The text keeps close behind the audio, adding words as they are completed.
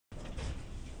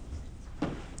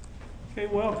Okay,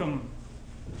 welcome.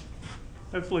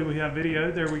 Hopefully we have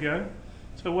video. There we go.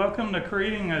 So welcome to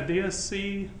creating a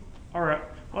DSC, or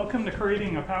welcome to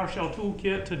creating a PowerShell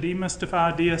toolkit to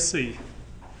demystify DSC.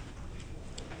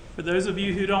 For those of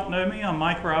you who don't know me, I'm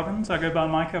Mike Robbins. I go by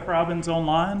Mike F. Robbins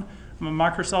online. I'm a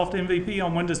Microsoft MVP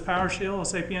on Windows PowerShell, a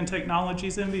Sapient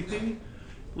Technologies MVP,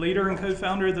 leader and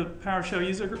co-founder of the PowerShell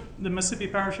user group, the Mississippi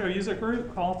PowerShell user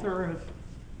group, author of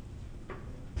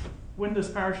Windows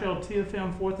PowerShell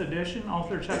TFM 4th edition,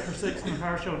 author of Chapter 6 in the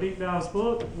PowerShell Deep Dives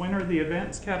book, winner of the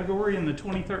Advanced category in the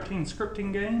 2013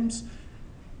 Scripting Games.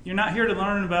 You're not here to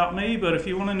learn about me, but if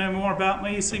you want to know more about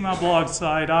me, see my blog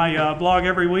site. I blog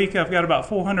every week. I've got about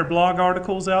 400 blog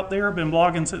articles out there. I've been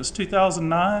blogging since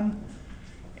 2009,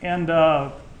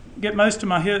 and get most of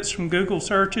my hits from Google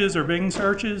searches or Bing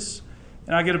searches,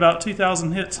 and I get about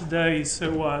 2,000 hits a day, so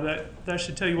that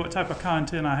should tell you what type of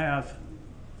content I have.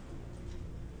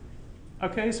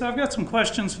 Okay, so I've got some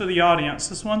questions for the audience.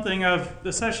 This one thing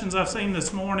the sessions I've seen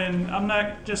this morning, I'm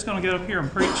not just going to get up here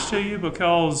and preach to you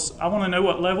because I want to know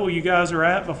what level you guys are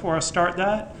at before I start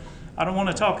that. I don't want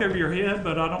to talk over your head,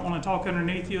 but I don't want to talk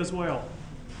underneath you as well.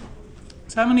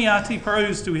 So how many IT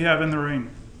pros do we have in the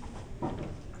room?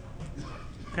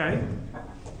 Okay.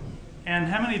 And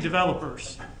how many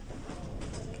developers?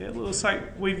 Okay, it looks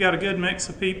like we've got a good mix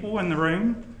of people in the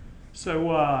room.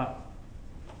 So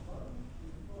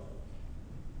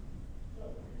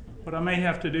what I may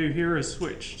have to do here is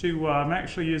switch to, I'm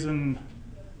actually using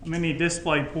a mini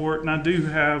display port, and I do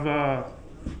have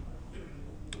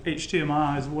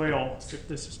HDMI as well, so if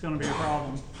this is going to be a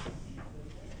problem.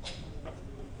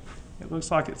 It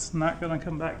looks like it's not going to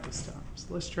come back this time, so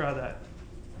let's try that.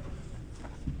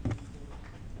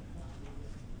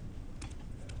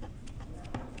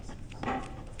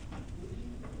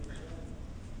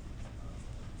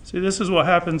 See, this is what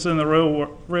happens in the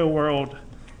real world.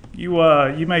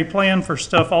 You may plan for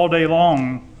stuff all day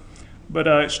long, but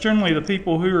it's generally the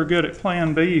people who are good at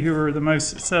plan B who are the most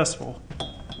successful.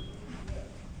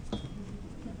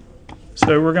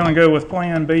 So we're going to go with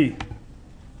plan B.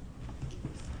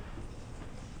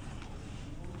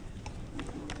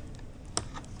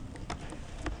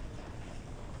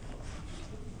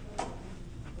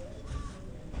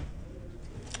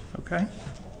 Okay.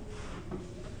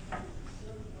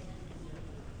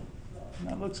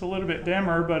 That looks a little bit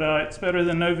dimmer, but it's better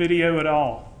than no video at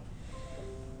all.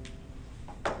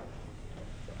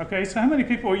 Okay, so how many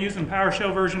people are using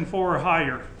PowerShell version 4 or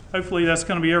higher? Hopefully that's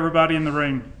going to be everybody in the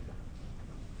room.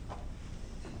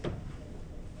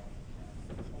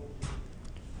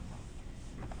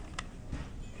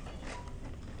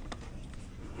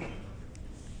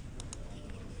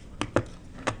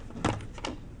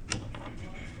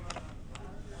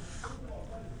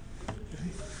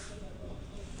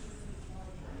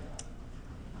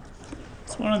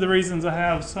 One of the reasons I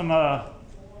have some,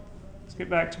 let's get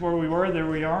back to where we were, there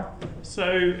we are.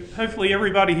 So hopefully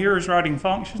everybody here is writing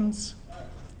functions,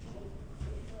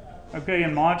 okay,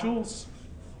 and modules.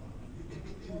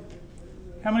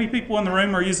 How many people in the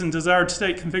room are using desired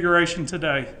state configuration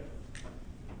today?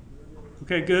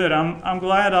 Okay, good. I'm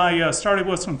glad I started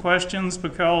with some questions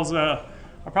because I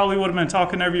probably would have been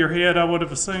talking over your head. I would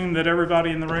have assumed that everybody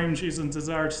in the room is using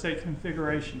desired state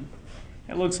configuration.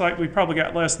 It looks like we probably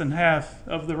got less than half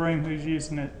of the room who's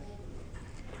using it.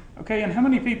 Okay, and how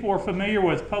many people are familiar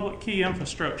with public key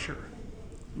infrastructure?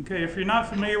 Okay, if you're not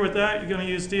familiar with that, you're going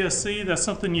to use DSC. That's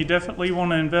something you definitely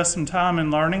want to invest some time in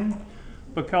learning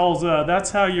because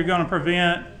that's how you're going to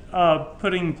prevent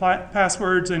putting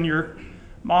passwords in your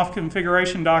MOF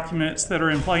configuration documents that are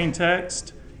in plain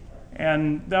text.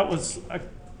 And that was a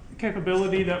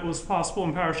capability that was possible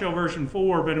in PowerShell version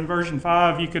 4, but in version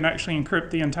 5 you can actually encrypt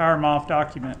the entire MOF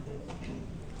document.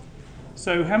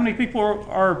 So how many people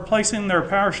are placing their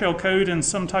PowerShell code in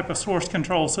some type of source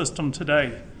control system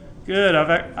today? Good,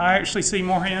 I actually see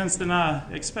more hands than I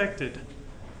expected.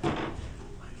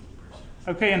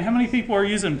 Okay, and how many people are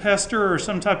using Pester or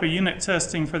some type of unit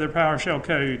testing for their PowerShell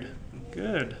code?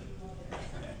 Good.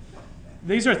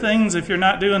 These are things, if you're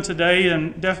not doing today,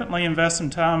 and definitely invest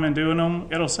some time in doing them.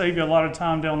 It'll save you a lot of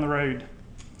time down the road.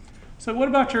 So what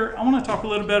about I want to talk a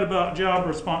little bit about job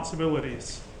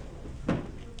responsibilities.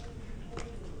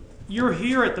 You're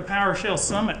here at the PowerShell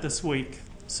Summit this week.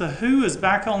 So who is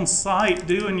back on site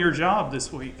doing your job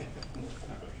this week?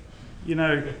 You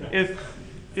know,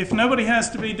 if nobody has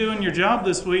to be doing your job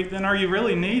this week, then are you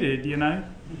really needed, you know?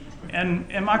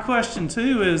 And my question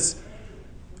too is,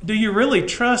 do you really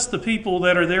trust the people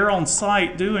that are there on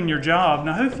site doing your job?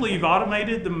 Now, hopefully you've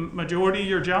automated the majority of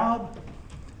your job,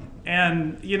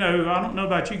 And, you know, I don't know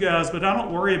about you guys, but I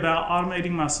don't worry about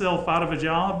automating myself out of a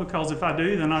job, because if I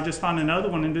do, then I'll just find another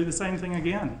one and do the same thing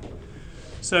again.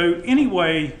 So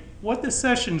anyway, what this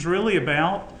session's really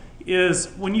about is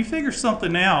when you figure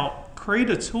something out, create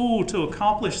a tool to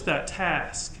accomplish that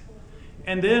task.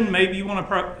 And then maybe you want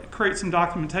to create some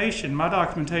documentation. My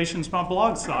documentation is my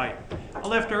blog site. I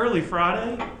left early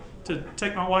Friday to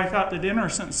take my wife out to dinner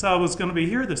since I was going to be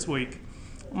here this week.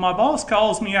 My boss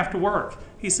calls me after work.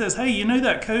 He says, hey, you know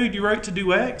that code you wrote to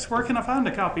do X? Where can I find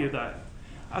a copy of that?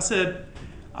 I said,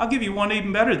 I'll give you one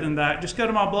even better than that. Just go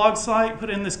to my blog site, put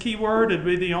in this keyword. It'll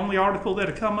be the only article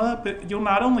that'll come up. You'll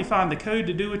not only find the code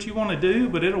to do what you want to do,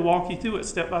 but it'll walk you through it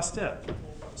step by step.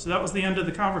 So that was the end of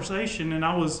the conversation, and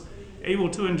I was able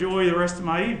to enjoy the rest of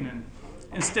my evening.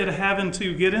 Instead of having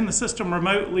to get in the system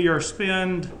remotely or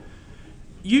spend,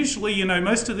 usually, you know,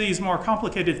 most of these more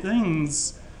complicated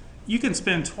things, you can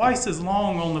spend twice as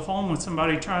long on the phone with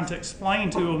somebody trying to explain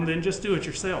to them than just do it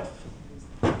yourself.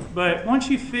 But once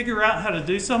you figure out how to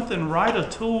do something, write a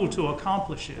tool to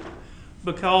accomplish it.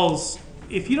 Because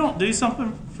if you don't do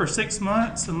something for 6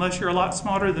 months, unless you're a lot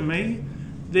smarter than me,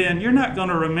 then you're not going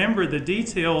to remember the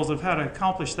details of how to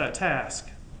accomplish that task.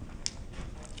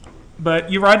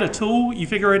 But you write a tool, you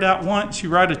figure it out once, you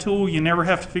write a tool, you never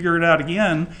have to figure it out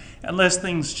again unless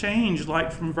things change,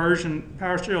 like from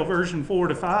PowerShell version 4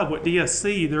 to 5 with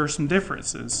DSC, there are some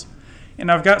differences. And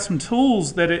I've got some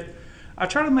tools that I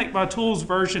try to make my tools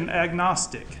version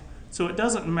agnostic, so it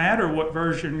doesn't matter what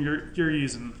version you're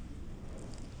using.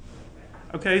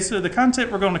 Okay, so the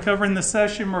content we're going to cover in this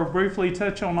session, we'll briefly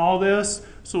touch on all this.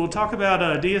 So we'll talk about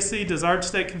DSC, desired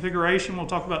state configuration. We'll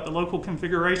talk about the local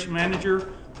configuration manager,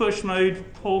 push mode,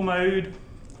 pull mode,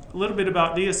 a little bit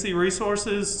about DSC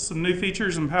resources, some new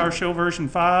features in PowerShell version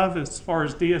 5 as far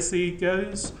as DSC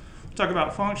goes. We'll talk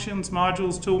about functions,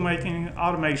 modules, tool making,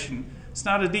 automation. It's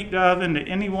not a deep dive into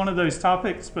any one of those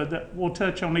topics, but we'll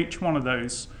touch on each one of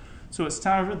those. So it's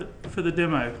time for the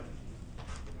demo.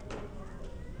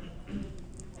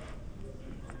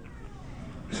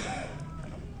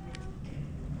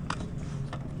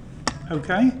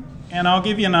 Okay, and I'll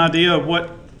give you an idea of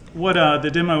what the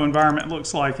demo environment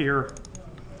looks like here.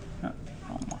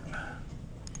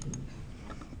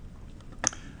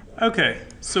 Okay,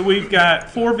 so we've got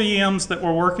 4 VMs that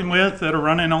we're working with that are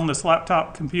running on this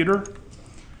laptop computer.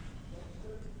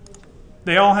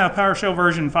 They all have PowerShell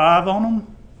version 5 on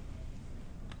them.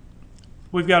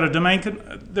 We've got a domain,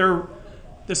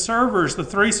 the servers, the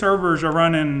 3 servers are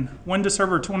running Windows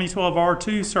Server 2012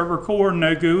 R2 server core,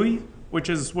 no GUI, which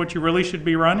is what you really should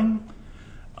be running.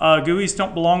 GUIs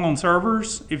don't belong on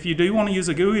servers. If you do want to use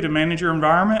a GUI to manage your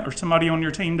environment, or somebody on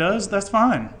your team does, that's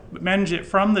fine. But manage it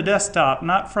from the desktop,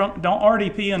 don't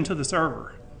RDP into the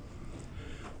server.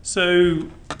 So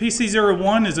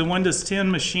PC01 is a Windows 10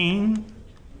 machine.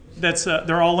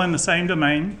 They're all in the same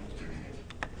domain.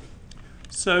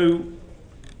 So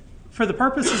for the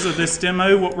purposes of this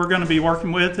demo, what we're going to be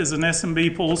working with is an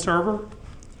SMB pool server.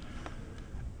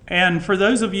 And for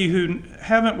those of you who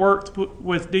haven't worked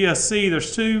with DSC,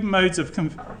 there's 2 modes of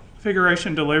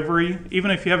configuration delivery. Even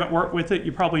if you haven't worked with it,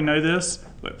 you probably know this,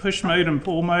 but push mode and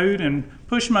pull mode. And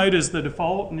push mode is the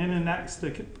default, and then enacts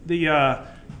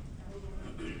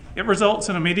it results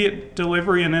in immediate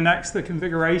delivery and enacts the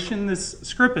configuration. This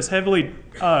script is heavily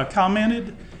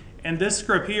commented, and this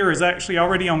script here is actually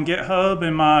already on GitHub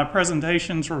in my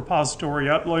presentations repository.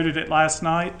 I uploaded it last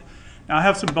night. Now, I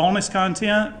have some bonus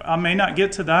content. I may not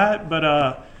get to that, but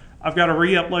I've got to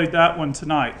re-upload that one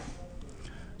tonight.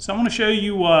 So I want to show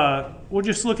you, we'll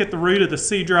just look at the root of the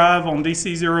C drive on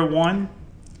DC01.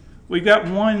 We've got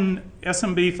one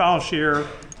SMB file share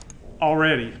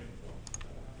already.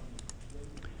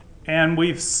 And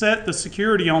we've set the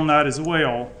security on that as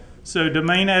well. So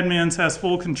domain admins has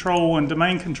full control, and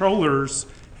domain controllers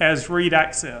has read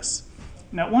access.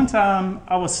 Now, at one time,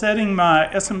 I was setting my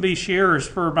SMB shares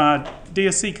for my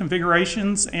DSC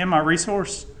configurations and my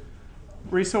resources.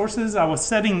 I was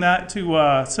setting that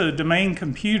to so domain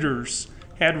computers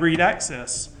had read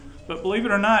access. But believe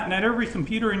it or not every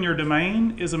computer in your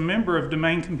domain is a member of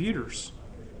domain computers.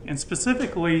 And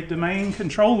specifically, domain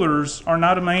controllers are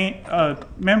not a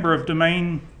member of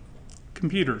domain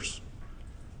computers.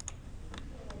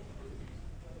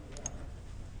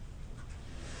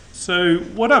 So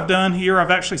what I've done here,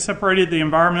 I've actually separated the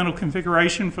environmental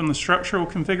configuration from the structural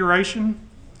configuration.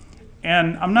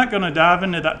 And I'm not going to dive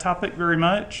into that topic very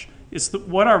much. It's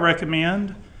what I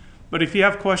recommend. But if you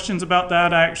have questions about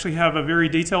that, I actually have a very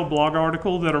detailed blog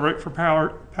article that I wrote for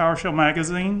PowerShell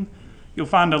magazine. You'll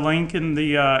find a link in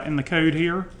the code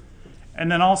here.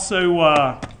 And then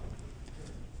also,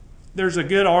 there's a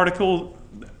good article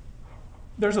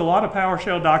there's a lot of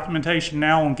PowerShell documentation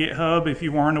now on GitHub if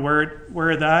you weren't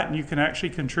aware of that, and you can actually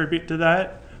contribute to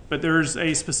that. But there's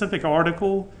a specific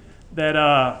article that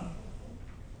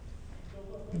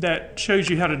that shows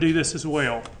you how to do this as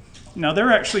well. Now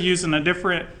they're actually using a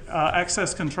different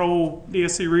access control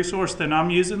DSC resource than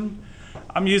I'm using.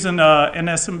 I'm using an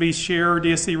SMB share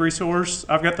DSC resource.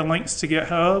 I've got the links to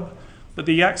GitHub, but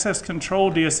the access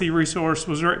control DSC resource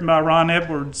was written by Ron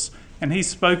Edwards, and he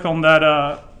spoke on that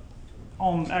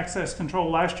on access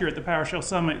control last year at the PowerShell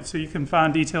Summit, so you can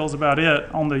find details about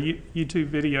it on the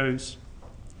YouTube videos.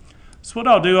 So what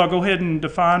I'll do, I'll go ahead and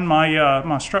define my,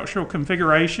 my structural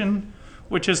configuration,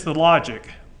 which is the logic.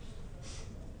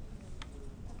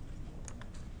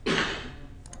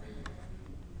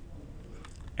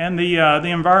 And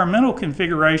the environmental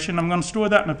configuration, I'm going to store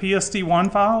that in a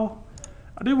PSD1 file.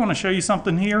 I do want to show you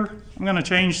something here. I'm going to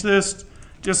change this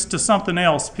just to something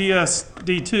else,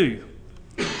 PSD2.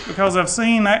 Because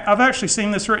I've actually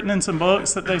seen this written in some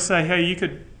books that they say, hey, you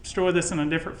could store this in a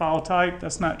different file type.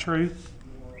 That's not true.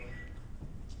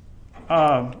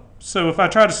 So if I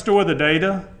try to store the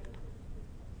data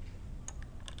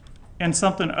in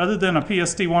something other than a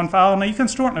PSD1 file, now you can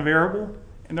store it in a variable,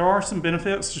 and there are some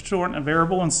benefits to store it in a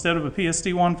variable instead of a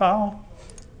PSD1 file.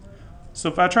 So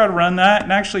if I try to run that,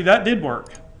 and actually that did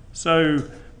work. So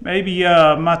maybe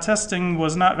my testing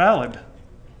was not valid.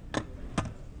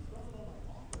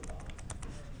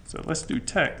 So let's do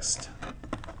text,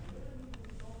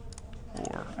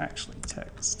 or actually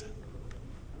text.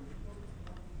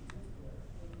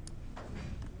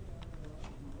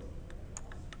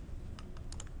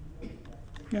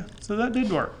 Yeah, so that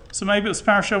did work. So maybe it was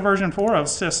PowerShell version 4 I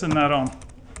was testing that on.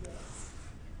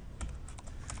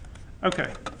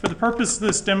 Okay, for the purpose of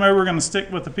this demo, we're going to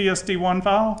stick with the PSD1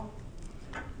 file.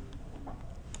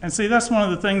 And see, that's one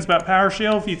of the things about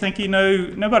PowerShell. If you think you know,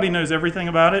 nobody knows everything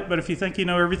about it, but if you think you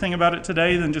know everything about it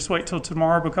today, then just wait till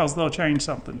tomorrow because they'll change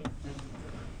something.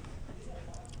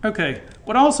 Okay,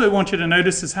 what I also want you to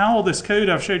notice is how all this code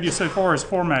I've showed you so far is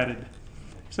formatted.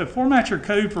 So format your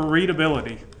code for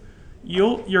readability.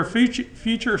 Your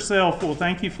future self will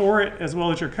thank you for it, as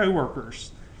well as your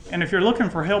coworkers. And if you're looking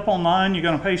for help online, you're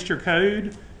going to paste your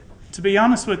code. To be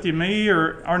honest with you, me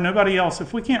or nobody else,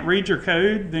 if we can't read your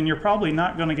code, then you're probably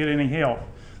not going to get any help.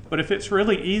 But if it's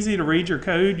really easy to read your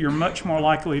code, you're much more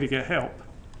likely to get help.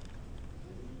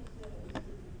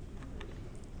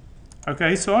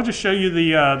 Okay, so I'll just show you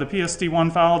the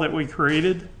PSD1 file that we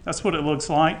created. That's what it looks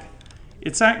like.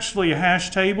 It's actually a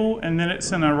hash table, and then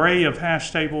it's an array of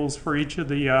hash tables for each of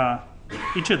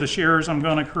the shares I'm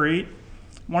going to create.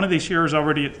 One of these shares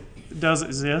already does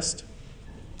exist.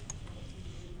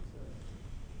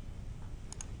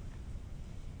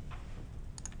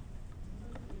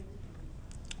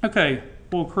 Okay,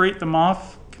 we'll create the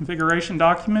MOF configuration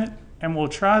document, and we'll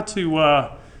try to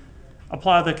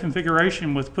apply the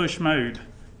configuration with push mode.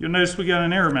 You'll notice we got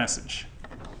an error message.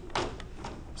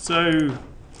 So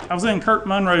I was in Kirk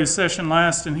Munro's session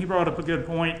last, and he brought up a good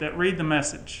point that read the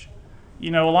message.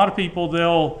 You know, a lot of people,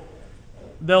 they'll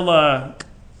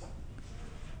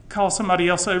call somebody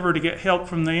else over to get help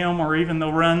from them, or even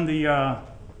they'll run the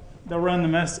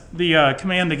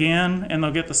command again, and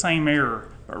they'll get the same error.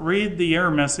 But read the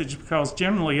error message, because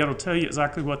generally it'll tell you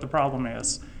exactly what the problem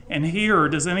is. And here,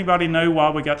 does anybody know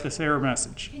why we got this error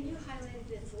message? Can you highlight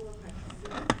it? It's a little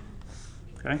hard to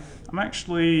see. Okay, I'm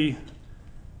actually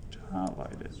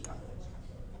highlighted.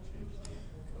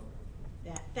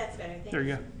 That's better. Thank There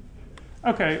you go.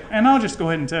 Okay, and I'll just go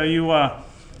ahead and tell you,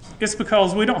 it's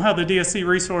because we don't have the DSC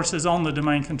resources on the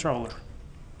domain controller.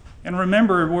 And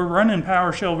remember, we're running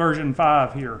PowerShell version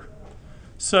 5 here.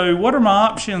 So what are my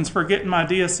options for getting my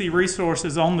DSC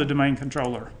resources on the domain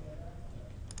controller?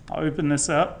 I'll open this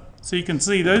up. So you can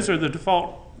see those are the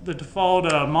default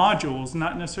modules,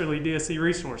 not necessarily DSC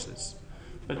resources.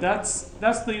 But that's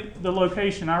the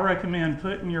location I recommend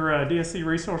putting your DSC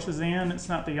resources in. It's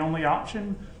not the only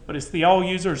option, but it's the all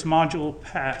users module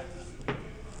path.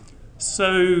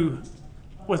 So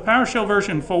with PowerShell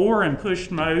version 4 and push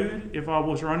mode, if I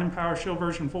was running PowerShell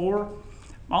version 4,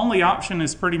 my only option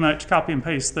is pretty much copy and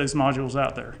paste those modules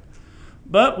out there.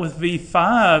 But with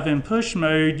V5 and push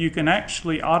mode, you can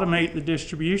actually automate the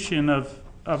distribution of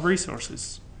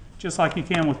resources, just like you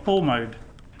can with pull mode.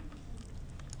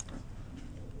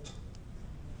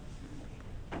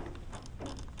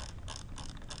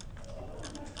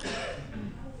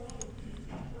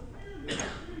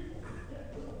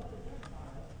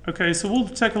 Okay, so we'll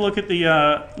take a look at the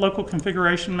local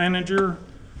configuration manager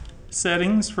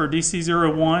settings for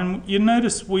DC01. You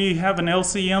notice we have an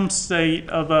LCM state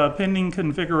of pending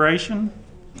configuration.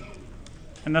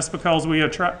 and that's because we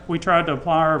tried to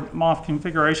apply our MOF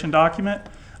configuration document.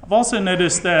 I've also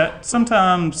noticed that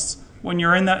sometimes when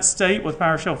you're in that state with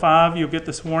PowerShell 5, you'll get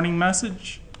this warning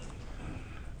message.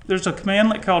 There's a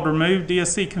commandlet called remove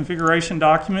DSC configuration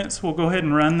documents. We'll go ahead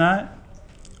and run that.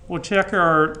 We'll check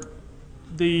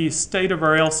the state of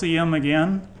our LCM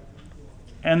again.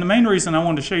 And the main reason I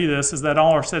wanted to show you this is that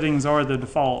all our settings are the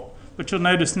default. But you'll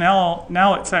notice now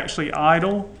it's actually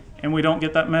idle, and we don't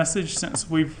get that message since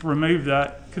we've removed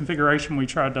that configuration we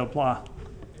tried to apply.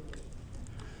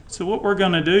 So what we're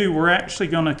going to do, we're actually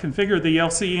going to configure the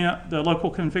LCM, the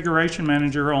local configuration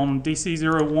manager on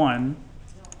DC01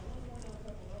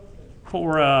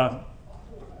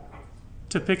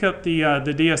 to pick up the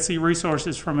DSC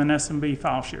resources from an SMB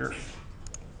file share.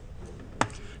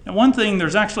 Now one thing,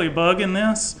 there's actually a bug in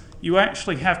this. You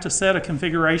actually have to set a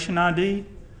configuration ID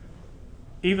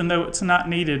even though it's not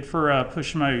needed for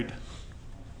push mode.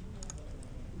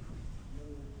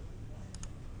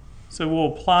 So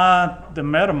we'll apply the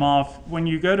MetaMof. When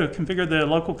you go to configure the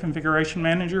local configuration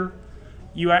manager,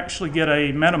 you actually get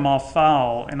a MetaMof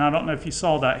file, and I don't know if you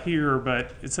saw that here,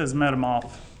 but it says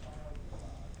MetaMof.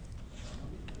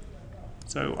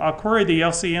 So I'll query the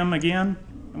LCM again,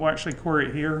 and we'll actually query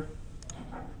it here.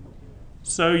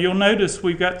 So you'll notice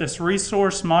we've got this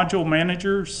resource module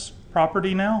managers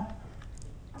property now.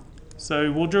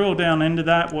 So we'll drill down into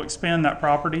that, we'll expand that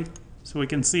property so we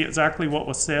can see exactly what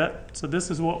was set. So this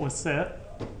is what was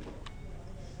set.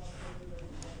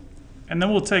 And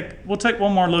then we'll take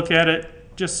one more look at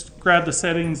it, just grab the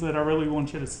settings that I really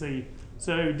want you to see.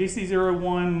 So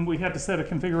DC01, we had to set a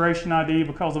configuration ID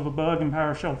because of a bug in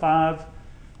PowerShell 5,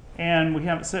 and we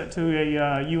have it set to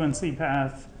a UNC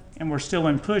path, and we're still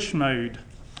in push mode.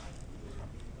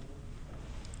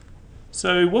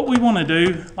 So what we want to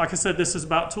do, like I said, this is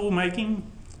about tool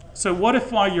making. So what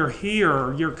if while you're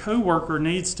here, your coworker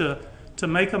needs to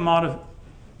make a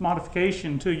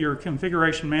modification to your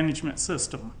configuration management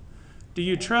system? Do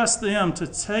you trust them to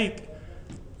take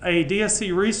a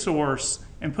DSC resource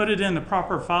and put it in the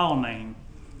proper file name?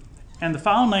 And the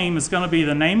file name is going to be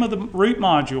the name of the root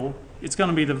module, it's going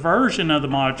to be the version of the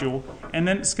module, and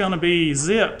then it's going to be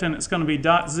zipped, and it's going to be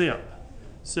 .zip.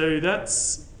 So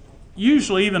that's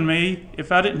usually, even me,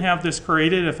 if I didn't have this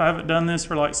created, if I haven't done this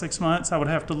for like 6 months, I would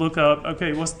have to look up,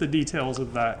 okay, what's the details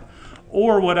of that?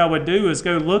 Or what I would do is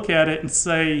go look at it and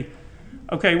say,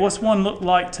 okay, what's one look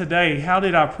like today? How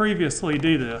did I previously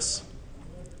do this?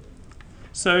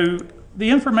 So the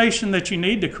information that you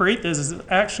need to create this is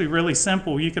actually really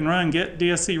simple. You can run get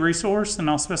DSC resource, and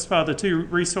I'll specify the two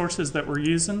resources that we're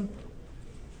using.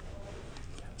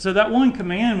 So that one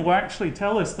command will actually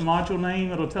tell us the module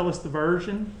name, it'll tell us the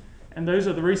version, and those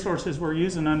are the resources we're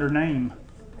using under name.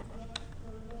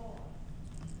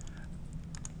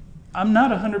 I'm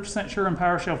not 100% sure in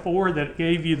PowerShell 4 that it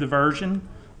gave you the version,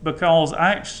 because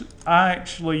I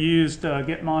actually used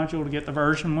get module to get the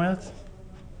version with.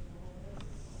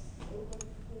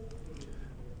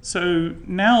 So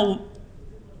now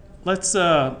let's, in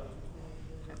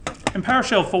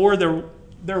PowerShell 4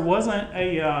 there wasn't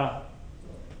a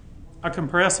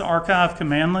compress archive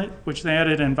commandlet, which they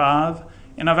added in 5.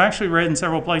 And I've actually read in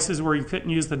several places where you couldn't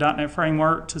use the .NET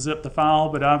framework to zip the file,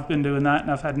 but I've been doing that and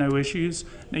I've had no issues.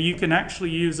 Now you can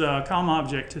actually use a COM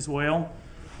object as well,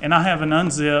 and I have an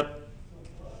unzip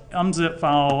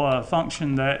file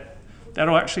function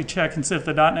that'll actually check and see if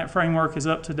the .NET framework is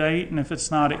up to date, and if it's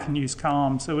not, it can use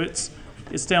COM. So it's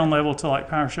down level to like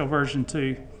PowerShell version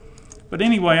 2. But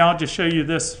anyway, I'll just show you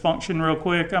this function real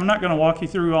quick. I'm not going to walk you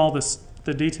through all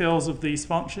the details of these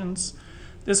functions.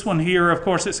 This one here, of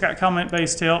course, it's got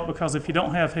comment-based help, because if you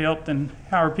don't have help, then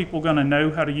how are people going to know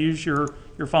how to use your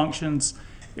functions?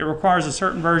 It requires a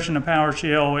certain version of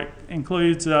PowerShell. It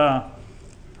includes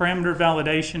parameter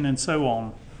validation and so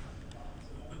on.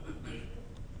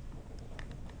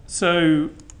 So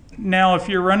now if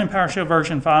you're running PowerShell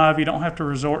version 5, you don't have to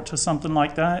resort to something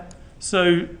like that.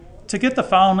 So to get the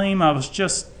file name I was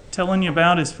just telling you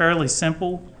about is fairly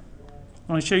simple.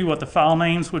 I'm going to show you what the file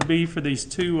names would be for these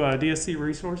two DSC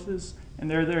resources,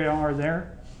 and there they are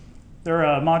there. They're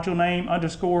module name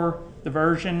underscore the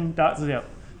version .zip.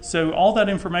 So all that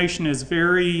information is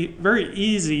very, very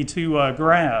easy to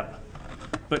grab,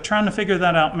 but trying to figure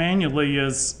that out manually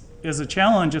is a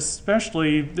challenge,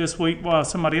 especially this week while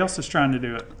somebody else is trying to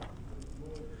do it.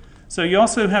 So you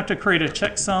also have to create a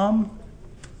checksum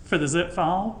for the zip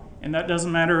file, and that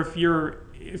doesn't matter if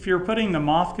you're putting the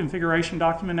MOF configuration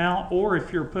document out, or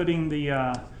if you're putting the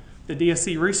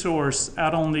DSC resource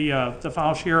out on the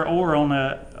file share or on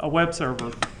a web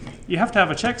server. You have to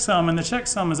have a checksum, and the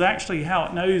checksum is actually how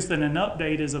it knows that an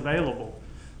update is available.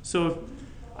 So if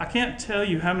I can't tell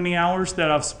you how many hours that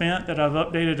I've spent that I've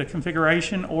updated a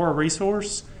configuration or a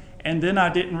resource, and then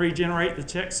I didn't regenerate the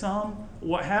checksum.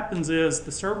 What happens is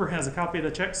the server has a copy of the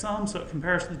checksum, so it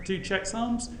compares the two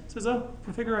checksums. It says, oh,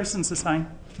 configuration's the same.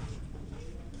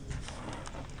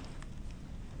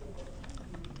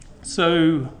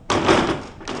 So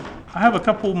I have a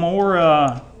couple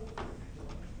more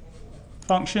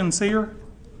functions here.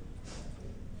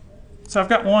 So I've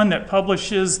got one that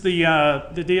publishes the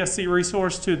DSC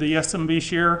resource to the SMB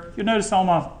share. You'll notice all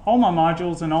my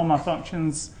modules and all my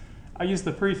functions, I use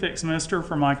the prefix Mr.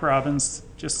 for Mike Robbins,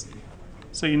 just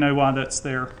so you know why that's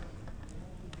there.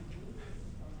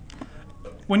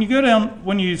 When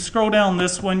you scroll down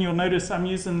this one, you'll notice I'm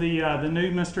using the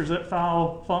new Mr. Zip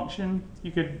file function.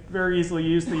 You could very easily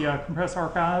use the compress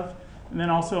archive, and then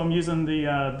also I'm using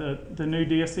the new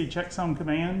DSC checksum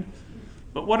command.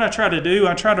 But what I try to do,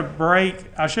 I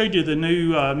showed you the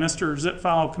new Mr. Zip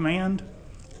file command.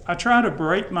 I try to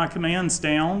break my commands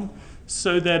down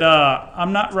so that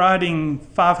I'm not writing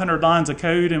 500 lines of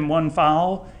code in one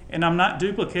file, and I'm not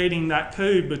duplicating that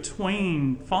code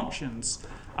between functions.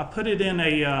 I put it in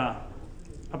a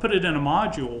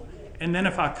module, and then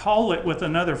if I call it with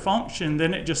another function,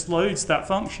 then it just loads that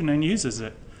function and uses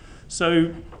it.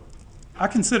 So I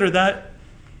consider that,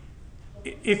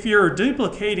 if you're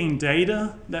duplicating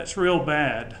data, that's real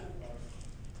bad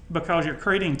because you're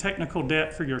creating technical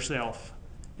debt for yourself.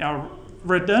 Now,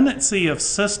 redundancy of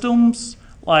systems,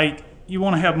 like you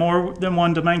want to have more than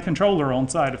one domain controller on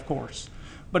site, of course.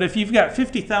 But if you've got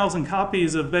 50,000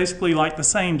 copies of basically like the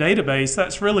same database,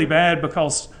 that's really bad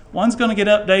because one's going to get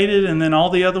updated and then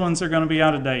all the other ones are going to be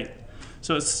out of date.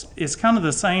 So it's kind of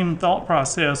the same thought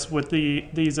process with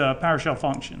these PowerShell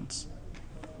functions.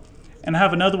 And I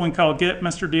have another one called get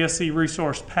Mr. DSC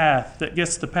resource path that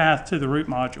gets the path to the root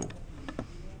module.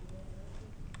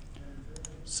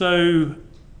 So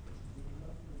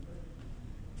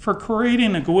for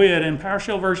creating a GUID, in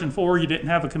PowerShell version 4, you didn't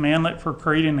have a commandlet for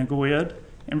creating a GUID.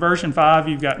 In version 5,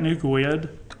 you've got new GUID.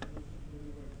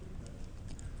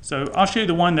 So I'll show you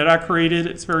the one that I created.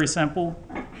 It's very simple.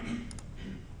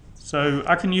 So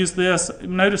I can use this.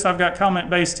 Notice I've got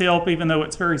comment-based help even though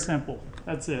it's very simple.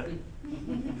 That's it.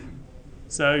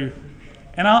 So,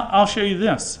 and I'll show you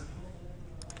this.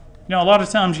 You know, a lot of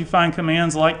times you find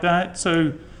commands like that.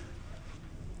 So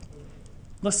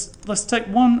let's take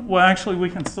one. Well, actually, we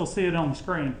can still see it on the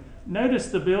screen. Notice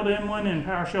the built-in one in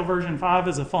PowerShell version 5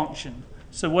 is a function.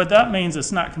 So what that means,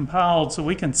 it's not compiled, so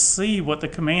we can see what the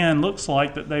command looks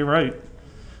like that they wrote.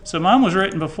 So mine was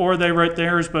written before they wrote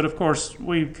theirs, but of course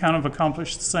we kind of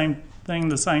accomplished the same thing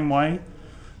the same way.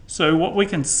 So what we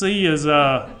can see is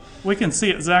we can see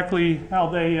exactly how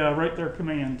they wrote their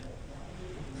command.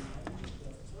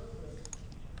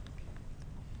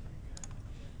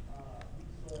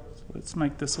 So let's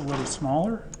make this a little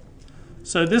smaller.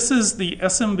 So this is the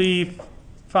SMB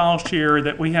file share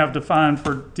that we have defined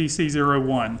for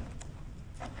DC01.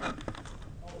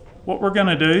 What we're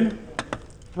going to do,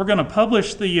 we're going to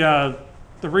publish the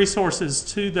resources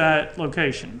to that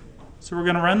location. So we're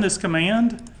going to run this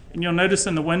command, and you'll notice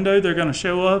in the window they're going to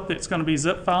show up. It's going to be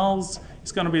zip files,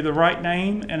 it's going to be the right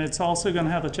name, and it's also going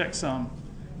to have a checksum.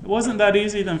 It wasn't that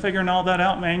easy than figuring all that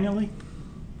out manually.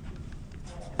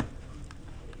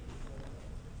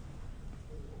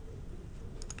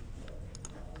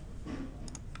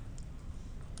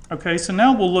 Okay, so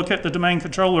now we'll look at the domain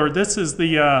controller. This is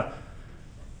the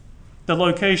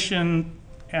location,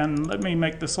 and let me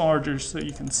make this larger so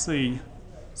you can see.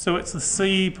 So it's the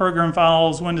C program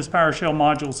files Windows PowerShell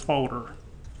modules folder.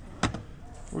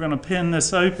 We're going to pin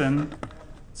this open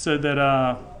so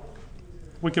that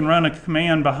we can run a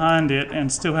command behind it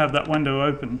and still have that window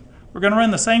open. We're going to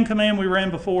run the same command we ran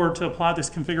before to apply this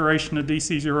configuration to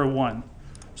DC01.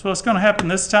 So what's going to happen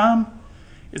this time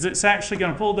is it's actually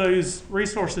going to pull those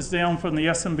resources down from the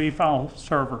SMB file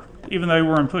server, even though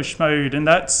we're in push mode. And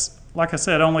that's, like I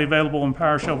said, only available in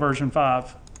PowerShell version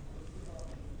 5.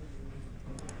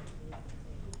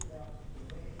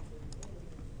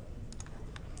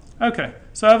 Okay,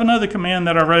 so I have another command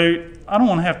that I wrote. I don't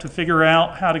want to have to figure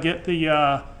out how to get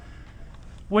the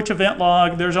which event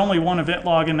log. There's only one event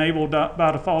log enabled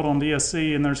by default on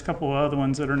DSC, and there's a couple of other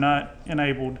ones that are not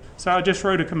enabled. So I just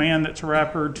wrote a command that's a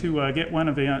wrapper to get one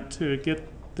event to get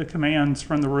the commands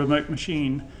from the remote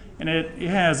machine. And it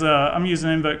has, I'm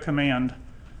using invoke command.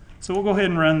 So we'll go ahead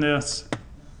and run this.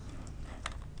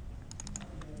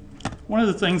 One of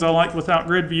the things I like without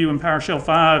grid view in PowerShell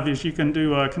 5 is you can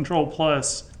do Control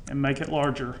plus and make it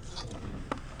larger.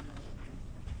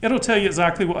 It'll tell you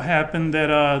exactly what happened,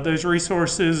 that those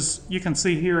resources, you can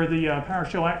see here the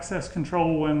PowerShell access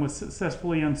control when was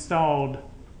successfully installed.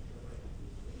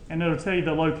 and it'll tell you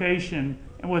the location.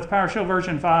 And with PowerShell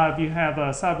version 5, you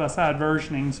have side-by-side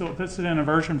versioning, so it puts it in a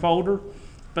version folder.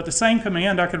 But the same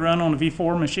command I could run on a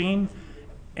V4 machine,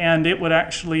 and it would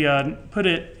actually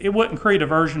it wouldn't create a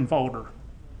version folder.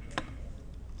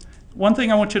 One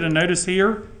thing I want you to notice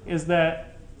here is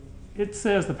that it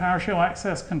says the PowerShell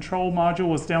Access Control module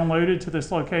was downloaded to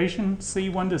this location,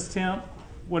 C1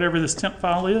 whatever this temp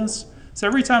file is. So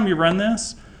every time you run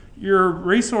this, your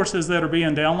resources that are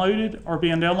being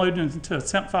downloaded into a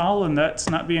temp file, and that's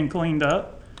not being cleaned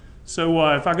up.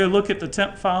 So if I go look at the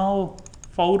temp file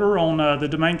folder on the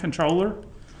domain controller,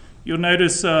 you'll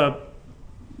notice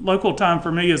local time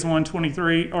for me is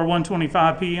 1:23 or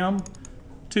 1:25 p.m.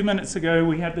 2 minutes ago,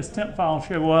 we had this temp file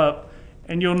show up,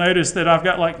 and you'll notice that I've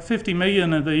got like 50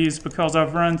 million of these because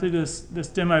I've run through this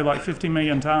demo like 50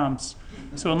 million times.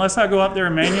 So unless I go up there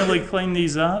and manually clean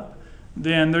these up,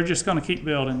 then they're just going to keep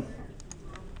building.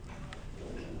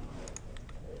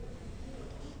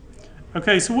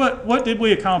 Okay, so what did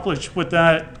we accomplish with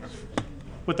that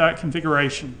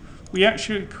configuration? We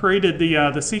actually created the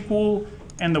SQL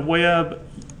and the web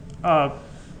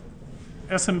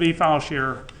SMB file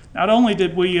share. Not only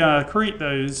did we create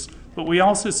those, but we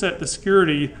also set the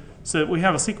security so that we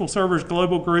have a SQL Servers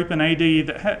global group in AD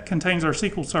that contains our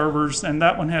SQL servers, and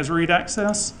that one has read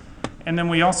access. And then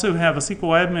we also have a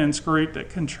SQL admins group that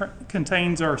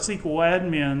contains our SQL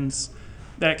admins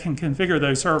that can configure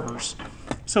those servers.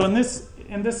 So in this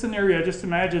scenario, just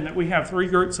imagine that we have 3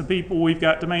 groups of people. We've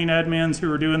got domain admins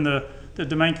who are doing the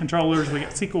domain controllers. We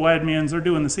got SQL admins, they're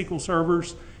doing the SQL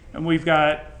servers, and we've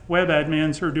got web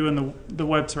admins who are doing the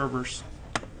web servers.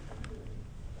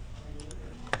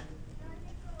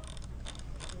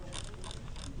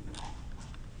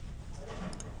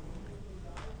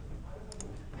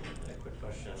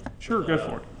 Sure, go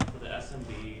for it. For the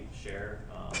SMB share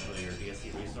for your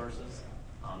DSC resources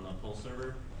on the pull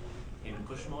server, in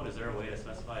push mode, is there a way to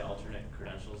specify alternate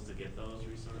credentials to get those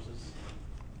resources?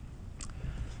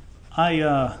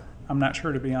 I'm not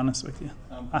sure, to be honest with you.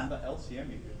 On the LCM,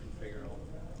 you can configure all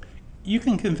of that. You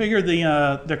can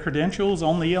configure the credentials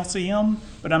on the LCM,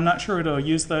 but I'm not sure it'll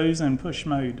use those in push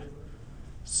mode.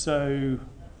 So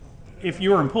if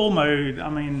you're in pull mode, I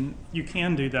mean, you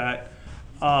can do that.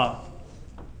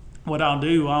 What I'll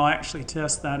do, I'll actually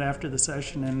test that after the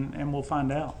session, and we'll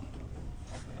find out.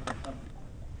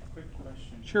 Quick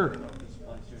question. Sure. I don't know if this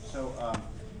applies here. So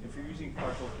if you're using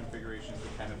partial configurations to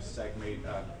kind of segment,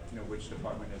 which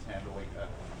department is handling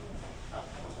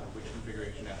which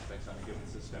configuration aspects on a given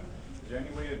system, is there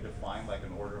any way to define like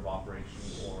an order of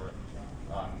operations or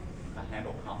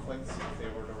handle conflicts if they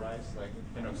were to arise? Like,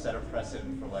 set a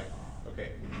precedent for like,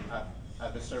 okay,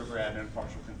 at the server admin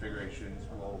partial configurations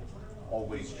will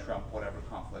always trump whatever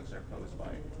conflicts are posed by,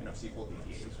 SQL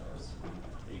DBAs or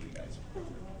AD guys.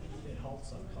 It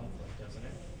halts on conflict, doesn't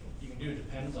it? You can do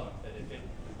depends on, but if it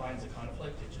finds a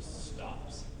conflict, it just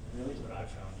stops. Really? That's what I've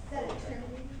found. Is that a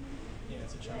terminating? Yeah,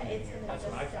 it's a terminating. That's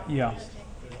what I found. Yeah.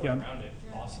 There's Yeah. one around it.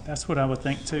 Awesome. That's what I would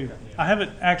think too. I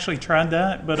haven't actually tried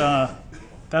that, but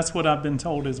that's what I've been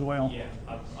told as well. Yeah,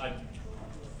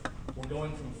 we're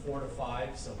going from 4 to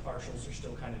 5, so partials are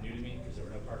still kind of new to me because there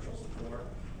were no partials before.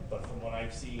 But from what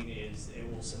I've seen is it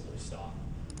will simply stop.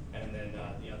 And then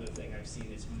the other thing I've seen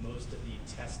is most of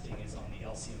the testing is on the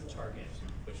LCM target,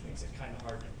 which makes it kind of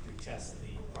hard to retest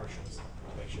the partials to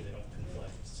make sure they don't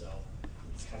conflict. So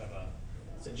it's kind of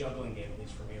it's a juggling game, at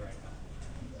least for me right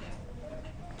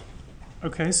now.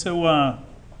 Okay, so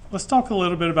let's talk a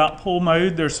little bit about pull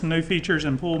mode. There's some new features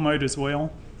in pull mode as well.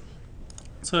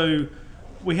 So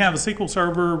we have a SQL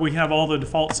server, we have all the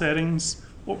default settings.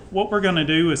 What we're going to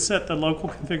do is set the local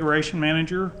configuration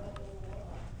manager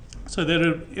so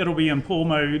that it'll be in pull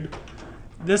mode.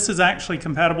 This is actually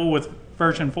compatible with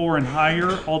version 4 and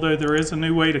higher, although there is a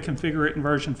new way to configure it in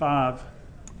version 5.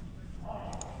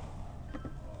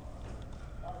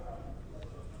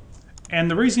 And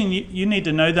the reason you need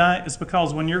to know that is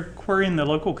because when you're querying the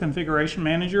local configuration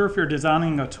manager, if you're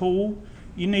designing a tool,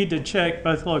 you need to check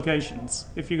both locations.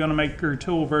 If you're going to make your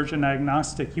tool version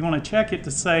agnostic, you want to check it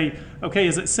to say, okay,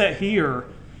 is it set here?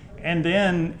 And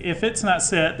then if it's not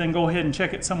set, then go ahead and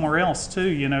check it somewhere else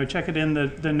too, check it in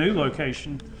the new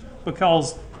location.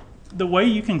 Because the way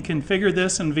you can configure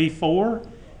this in V4,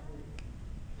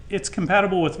 it's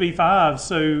compatible with V5,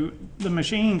 so the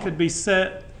machine could be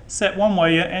set one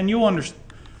way, and you'll understand.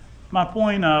 My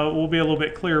point will be a little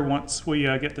bit clearer once we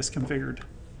get this configured.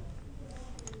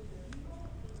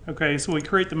 Okay, so we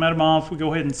create the metamorph, we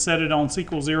go ahead and set it on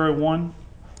SQL 01.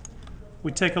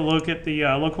 We take a look at the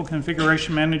local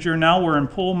configuration manager. Now we're in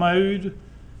pull mode,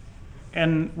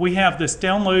 and we have this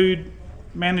download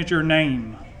manager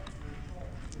name.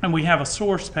 And we have a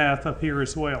source path up here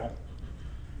as well.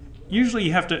 Usually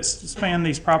you have to expand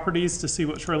these properties to see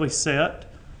what's really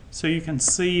set. So you can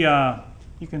see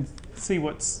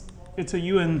it's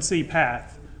a UNC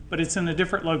path, but it's in a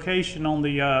different location on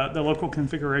the local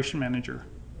configuration manager.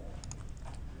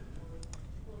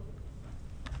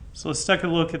 So let's take a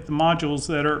look at the modules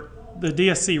that are the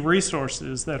DSC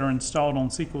resources that are installed on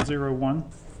SQL 01.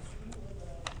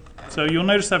 So you'll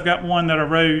notice I've got one that I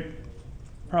wrote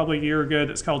probably a year ago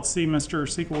that's called CMister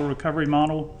SQL Recovery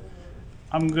Model.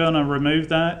 I'm going to remove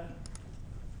that.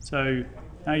 So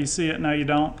now you see it, now you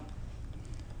don't.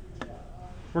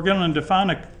 We're going to define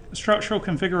a structural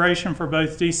configuration for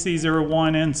both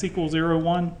DC01 and SQL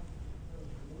 01.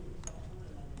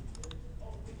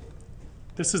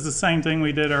 This is the same thing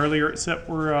we did earlier, except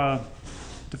we're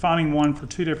defining one for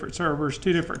two different servers,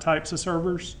 two different types of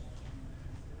servers.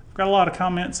 I've got a lot of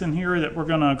comments in here that we're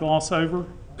going to gloss over.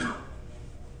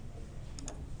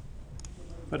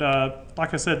 But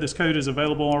like I said, this code is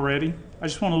available already. I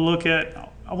just want to look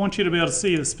at, I want you to be able to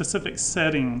see the specific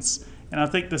settings. And I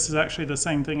think this is actually the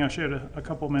same thing I showed a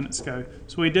couple minutes ago.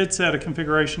 So we did set a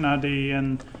configuration ID,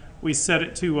 and we set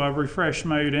it to refresh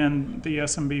mode and the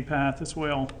SMB path as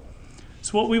well.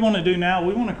 So what we want to do now,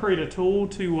 we want to create a tool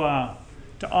to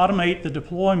automate the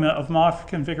deployment of MOF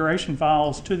configuration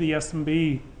files to the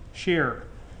SMB share.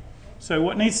 So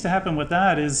what needs to happen with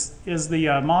that is the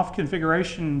MOF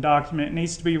configuration document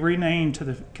needs to be renamed to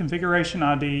the configuration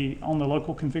ID on the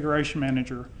local configuration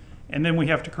manager. And then we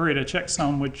have to create a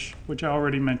checksum, which I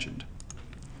already mentioned.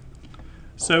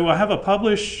 So I have a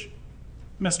publish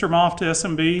Mr. MOF to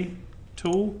SMB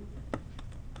tool.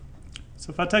 So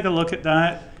if I take a look at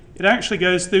that, it actually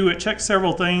goes through, it checks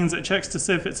several things. It checks to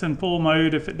see if it's in pull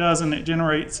mode. If it doesn't, it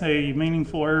generates a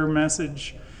meaningful error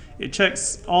message. It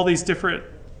checks all these different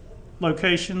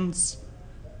locations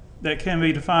that can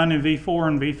be defined in V4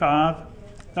 and V5.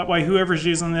 That way, whoever's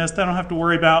using this, they don't have to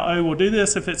worry about, oh, we'll do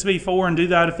this if it's V4 and do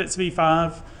that if it's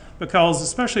V5. Because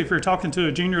especially if you're talking to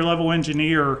a junior level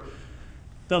engineer,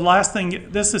 the last thing,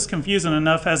 this is confusing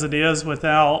enough as it is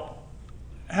without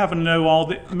having to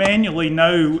know manually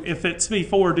know if it's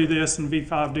V4 do this and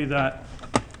V5 do that.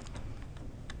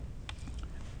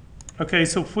 Okay,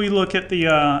 so if we look at the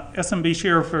SMB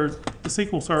share for the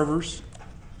SQL servers,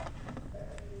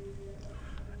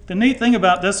 the neat thing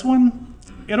about this one,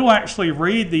 it'll actually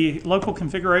read the local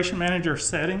configuration manager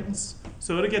settings.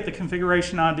 So it'll get the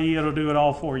configuration ID, it'll do it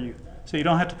all for you. So you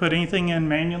don't have to put anything in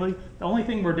manually. The only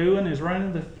thing we're doing is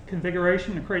running the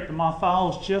configuration to create the MOF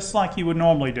files just like you would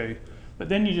normally do. But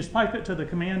then you just pipe it to the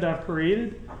command I've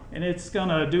created, and it's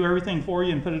gonna do everything for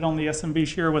you and put it on the SMB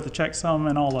share with the checksum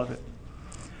and all of it.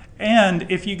 And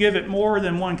if you give it more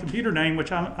than one computer name,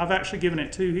 which I've actually given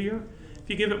it two here, if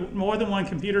you give it more than one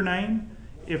computer name,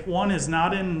 if one is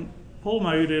not in pull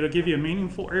mode, it'll give you a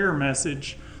meaningful error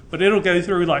message, but it'll go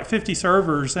through like 50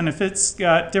 servers, and if it's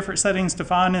got different settings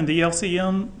defined in the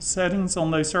LCM settings on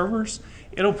those servers,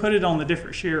 it'll put it on the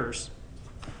different shares.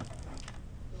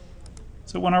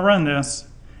 So when I run this,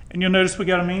 and you'll notice we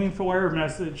got a meaningful error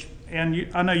message, and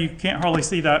I know you can't hardly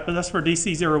see that, but that's for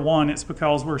DC01. It's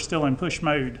because we're still in push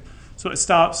mode. So it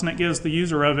stops and it gives the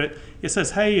user of it, it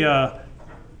says, hey,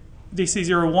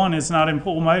 DC01 is not in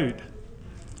pull mode.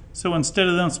 So instead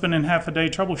of them spending half a day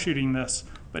troubleshooting this,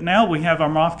 but now we have our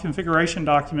MOF configuration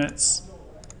documents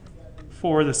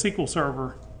for the SQL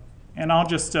server. And I'll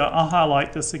just, I'll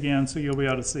highlight this again so you'll be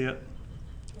able to see it.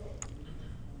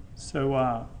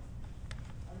 So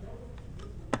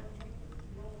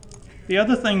the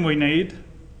other thing we need,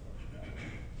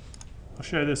 I'll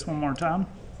show this one more time.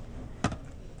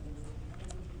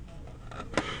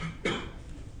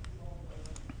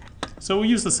 So we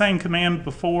used the same command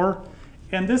before,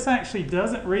 and this actually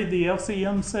doesn't read the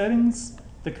LCM settings.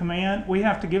 The command, we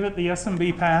have to give it the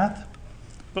SMB path.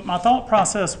 But my thought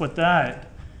process with that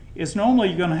is normally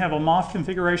you're going to have a MOF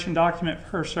configuration document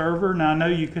per server. Now I know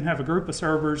you can have a group of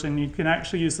servers and you can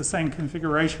actually use the same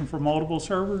configuration for multiple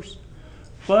servers.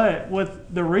 But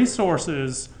with the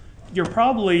resources, you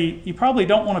probably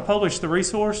don't want to publish the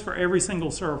resource for every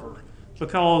single server,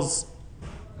 because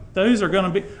those are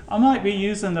going to be, I might be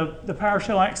using the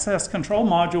PowerShell access control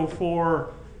module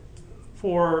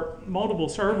for multiple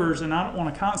servers, and I don't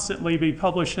want to constantly be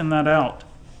publishing that out.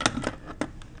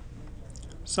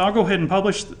 So I'll go ahead and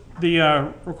publish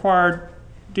the required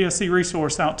DSC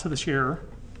resource out to the sharer.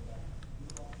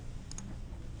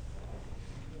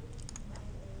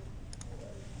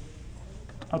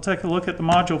 I'll take a look at the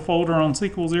module folder on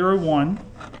SQL 01.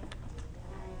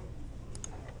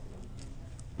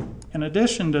 In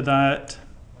addition to that,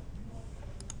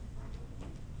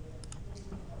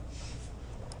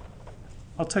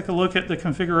 I'll take a look at the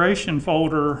configuration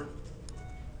folder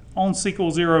on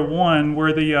SQL 01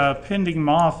 where the pending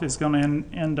MOF is going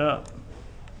to end up.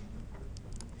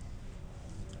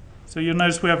 So you'll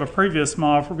notice we have a previous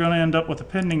MOF. We're going to end up with a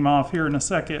pending MOF here in a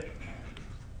second.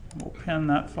 We'll pin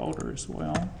that folder as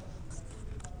well.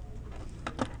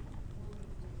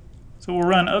 So we'll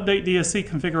run update DSC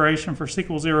configuration for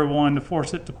SQL 01 to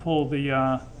force it to pull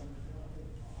the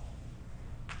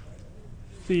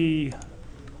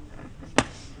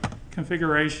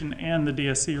configuration and the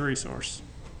DSC resource.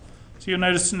 So you'll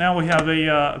notice now we have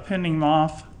a pending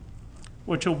MOF,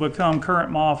 which will become current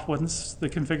MOF once the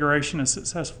configuration is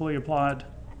successfully applied.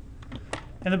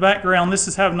 In the background, this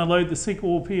is having to load the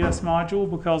SQL PS module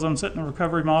because I'm setting a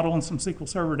recovery model in some SQL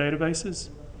Server databases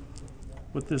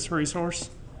with this resource.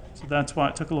 So that's why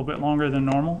it took a little bit longer than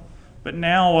normal. But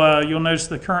now you'll notice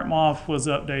the current MOF was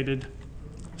updated.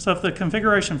 So if the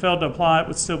configuration failed to apply, it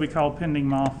would still be called pending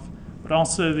MOF. But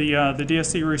also the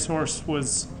DSC resource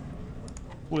was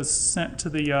sent to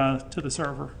the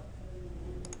server.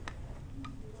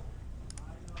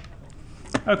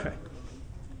 Okay.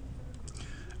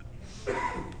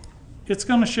 It's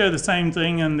going to show the same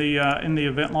thing in the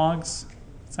event logs,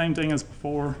 same thing as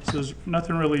before. So there's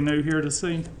nothing really new here to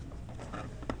see.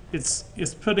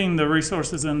 It's putting the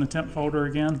resources in the temp folder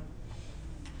again.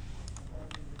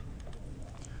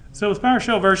 So with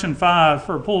PowerShell version 5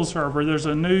 for a pull server, there's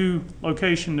a new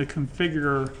location to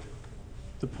configure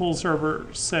the pull server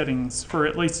settings for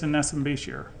at least an SMB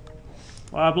share.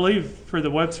 Well, I believe for the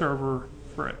web server,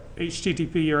 for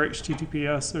HTTP or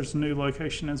HTTPS, there's a new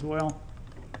location as well.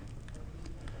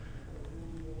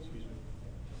 Excuse me.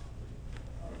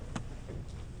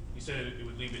 You said it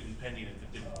would leave it in pending if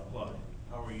it didn't apply.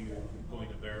 How are you going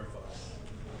to verify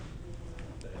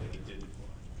that it didn't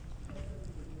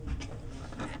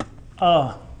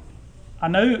apply? I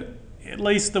know, at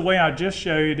least the way I just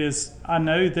showed is, I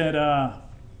know that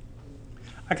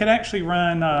I could actually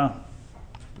run,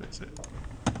 what is it?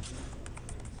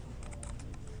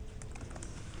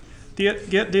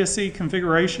 Get DSC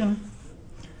configuration,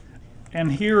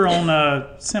 and here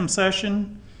on sim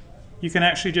session, you can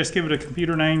actually just give it a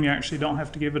computer name. You actually don't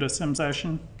have to give it a sim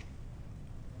session.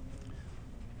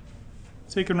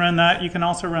 So you can run that. You can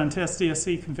also run test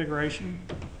DSC configuration.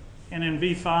 And in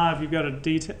V5, you've got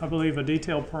I believe a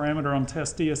detailed parameter on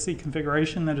test DSC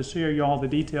configuration that'll show you all the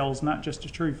details, not just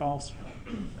a true false.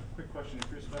 Quick question,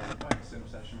 if you're specifying a sim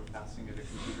session with passing it a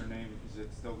computer name, is it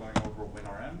still going over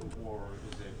WinRM, or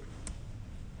is it?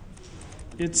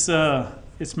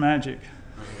 It's magic.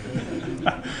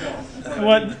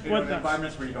 What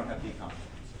environments where you don't have DCOM.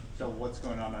 So what's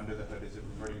going on under the hood? Is it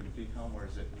reverting to DCOM, or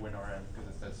is it WinRM because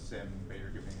it says sim, but you're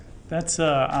giving it? That's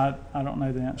I don't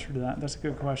know the answer to that. That's a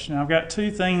good question. I've got two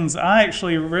things. I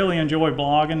actually really enjoy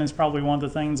blogging. It's probably one of the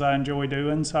things I enjoy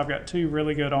doing. So I've got two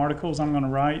really good articles I'm going to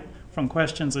write from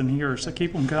questions in here. So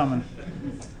keep them coming.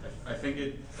 I think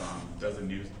it does a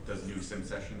new sim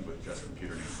session with just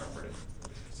computer name preference.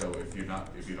 So if you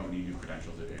don't need new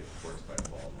credentials, it works by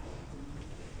default.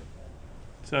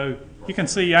 So you can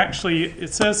see actually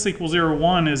it says SQL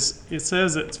 01 it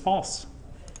says it's false.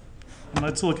 And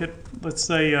let's look at, let's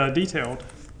say detailed.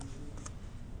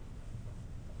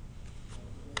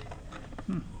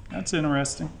 That's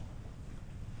interesting.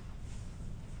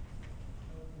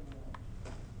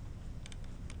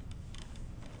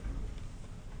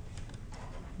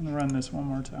 I'm going to run this one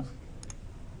more time.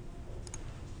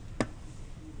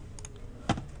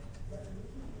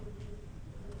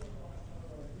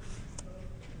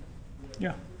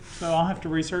 Yeah, so I'll have to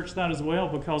research that as well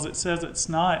because it says it's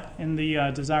not in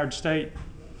the desired state.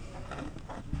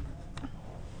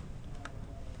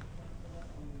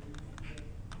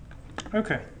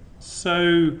 Okay,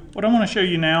 so what I want to show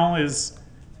you now is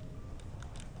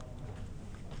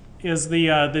the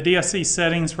DSC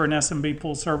settings for an SMB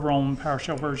pull server on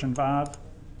PowerShell version 5.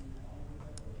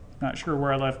 Not sure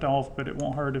where I left off, but it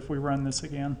won't hurt if we run this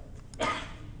again.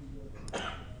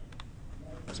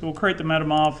 So we'll create the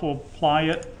MetaMof, we'll apply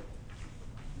it,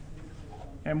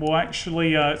 and we'll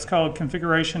actually, it's called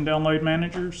Configuration Download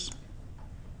Managers.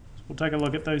 So we'll take a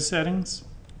look at those settings.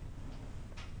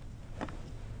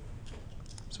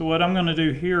 So what I'm going to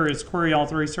do here is query all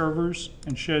three servers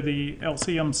and show the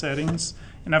LCM settings.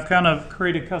 And I've kind of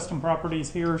created custom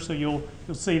properties here, so you'll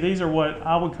see these are what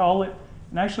I would call it.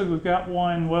 And actually we've got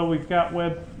one, well, we've got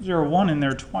Web 01 in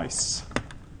there twice.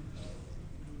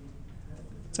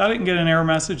 So I didn't get an error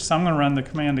message, so I'm going to run the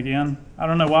command again. I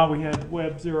don't know why we had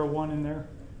Web 01 in there.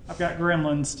 I've got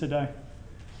gremlins today.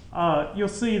 You'll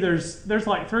see there's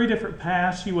like 3 different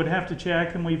paths you would have to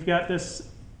check, and we've got this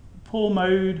pull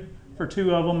mode for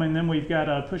 2 of them, and then we've got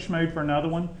a push mode for another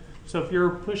one. So if you're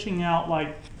pushing out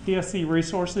like DSC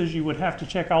resources, you would have to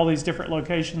check all these different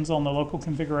locations on the local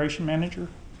configuration manager.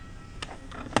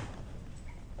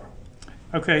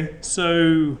 Okay,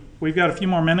 so we've got a few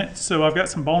more minutes, so I've got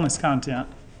some bonus content.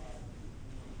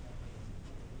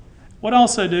 What I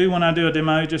also do when I do a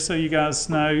demo, just so you guys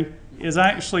know, is I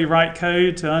actually write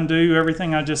code to undo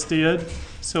everything I just did.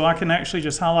 So I can actually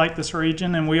just highlight this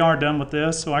region, and we are done with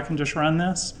this, so I can just run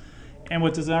this. And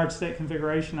with desired state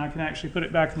configuration, I can actually put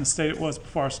it back in the state it was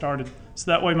before I started. So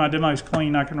that way my demo is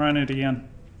clean, I can run it again.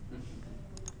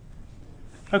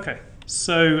 Okay,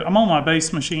 so I'm on my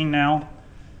base machine now.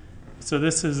 So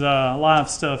this is live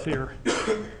stuff here.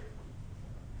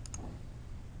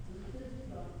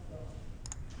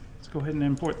 Go ahead and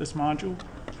import this module.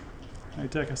 It'll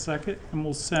take a second, and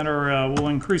we'll set our, we'll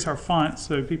increase our font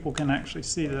so people can actually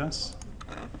see this.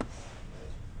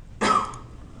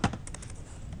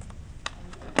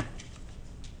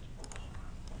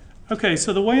 Okay,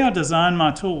 so the way I design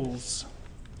my tools,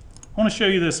 I want to show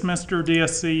you this Mr.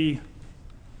 DSC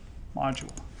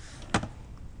module.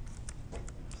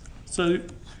 So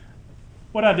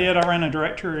what I did, I ran a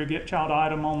directory, a get child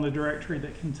item on the directory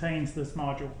that contains this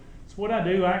module. So what I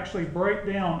do, I actually break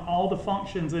down all the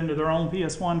functions into their own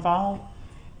PS1 file,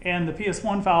 and the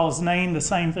PS1 file is named the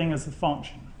same thing as the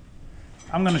function.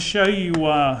 I'm going to show you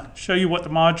what the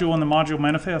module and the module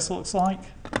manifest looks like,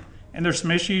 and there's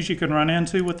some issues you can run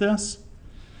into with this.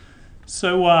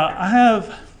 So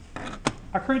I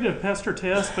created a pester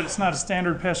test, but it's not a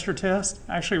standard pester test.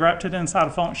 I actually wrapped it inside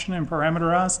a function and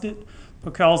parameterized it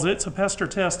because it's a pester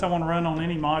test I want to run on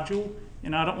any module,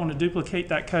 and I don't want to duplicate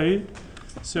that code.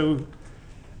 So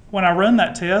when I run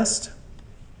that test,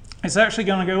 it's actually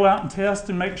going to go out and test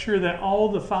and make sure that all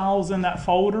the files in that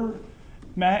folder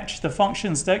match the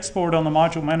functions to export on the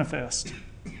module manifest.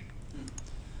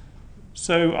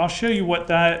 So I'll show you what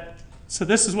that, so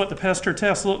this is what the pester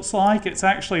test looks like. It's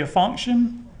actually a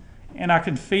function, and I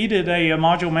can feed it a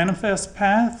module manifest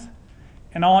path,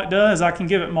 and all it does, I can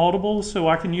give it multiple, so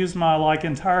I can use my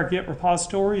entire Git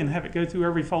repository and have it go through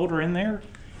every folder in there.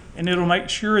 And it'll make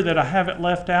sure that I haven't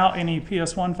left out any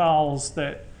PS1 files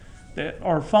that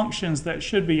are functions that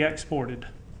should be exported,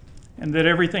 and that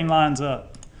everything lines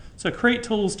up. So create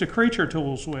tools to create your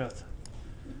tools with.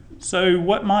 So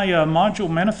what my module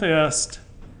manifest,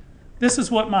 this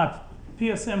is what my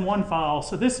PSM1 file,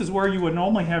 so this is where you would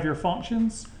normally have your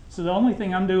functions. So the only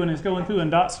thing I'm doing is going through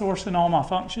and dot sourcing all my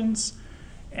functions.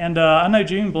 And I know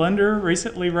June Blender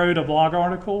recently wrote a blog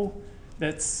article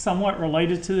that's somewhat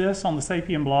related to this on the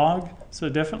Sapien blog, so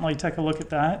definitely take a look at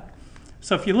that.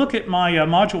 So if you look at my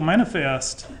module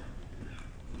manifest,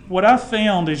 what I've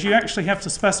found is you actually have to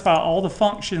specify all the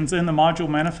functions in the module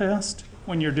manifest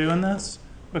when you're doing this,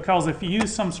 because if you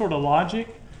use some sort of logic,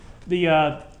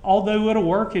 although it'll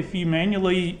work if you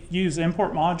manually use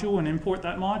import module and import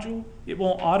that module, it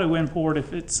won't auto import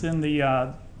if it's in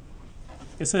the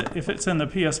PS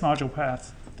module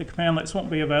path. The commandlets won't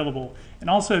be available. And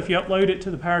also, if you upload it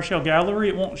to the PowerShell gallery,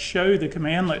 it won't show the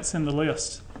commandlets in the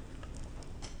list.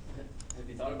 Have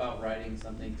you thought about writing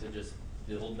something to just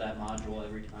build that module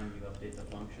every time you update the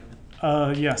function?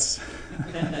 Yes.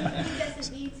 He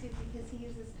doesn't need to because he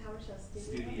uses PowerShell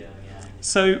Studio. Yeah.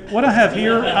 So what I have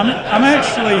here, I'm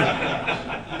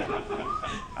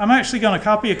actually going to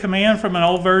copy a command from an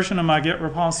old version of my Git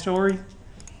repository.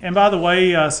 And by the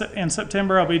way, in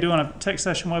September, I'll be doing a tech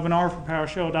session webinar for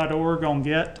PowerShell.org on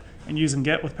Git and using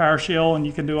Git with PowerShell, and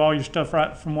you can do all your stuff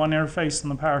right from one interface in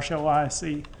the PowerShell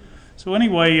ISE. So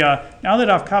anyway, now that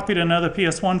I've copied another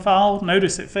PS1 file,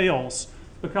 notice it fails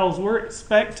because we're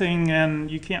expecting,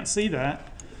 and you can't see that,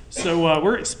 so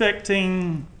we're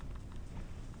expecting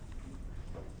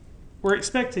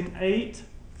 8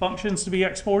 functions to be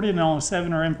exported, and only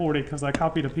 7 are imported because I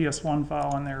copied a PS1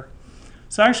 file in there.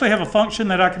 So I actually have a function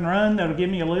that I can run that'll give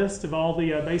me a list of all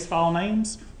the base file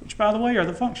names, which by the way are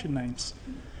the function names.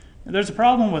 Now, there's a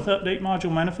problem with update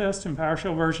module manifest in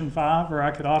PowerShell version 5 where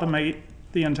I could automate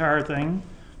the entire thing.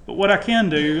 But what I can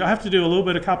do, I have to do a little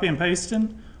bit of copy and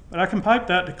pasting, but I can pipe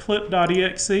that to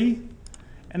clip.exe,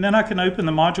 and then I can open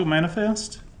the module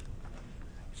manifest,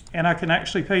 and I can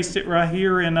actually paste it right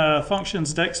here in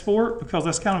functions to export because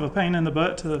that's kind of a pain in the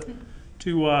butt to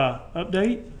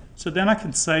update. So then I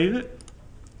can save it.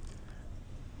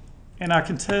 And I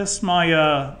can test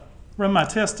run my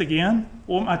test again.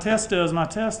 What my test does, my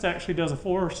test actually does a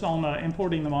force on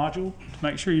importing the module to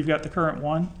make sure you've got the current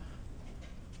one.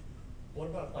 What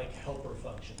about helper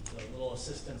functions, the little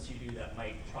assistants you do that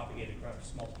might propagate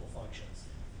across multiple functions?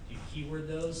 Do you keyword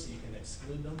those so you can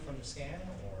exclude them from the scan,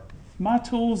 or? My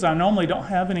tools, I normally don't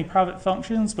have any private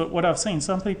functions, but what I've seen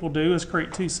some people do is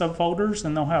create 2 subfolders,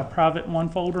 and they'll have private in one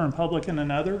folder and public in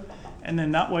another, and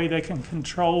then that way they can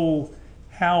control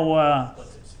how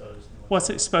What's exposed? And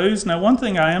what's exposed. Now, one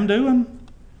thing I am doing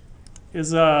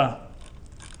is and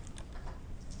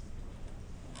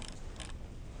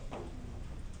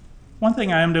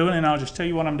I'll just tell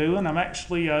you what I'm doing. I'm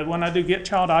actually, when I do get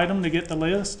child item to get the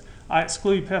list, I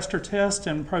exclude pester test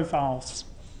and profiles.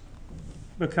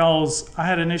 Because I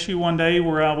had an issue one day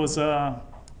where I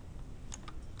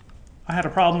had a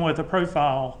problem with a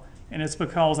profile, and it's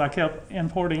because I kept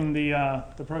importing the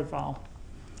profile.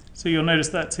 So you'll notice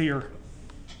that's here.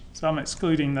 So I'm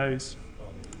excluding those.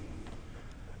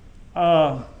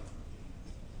 So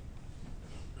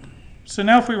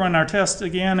now if we run our test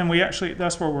again, and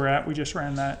that's where we're at, we just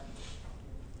ran that.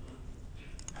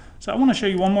 So I want to show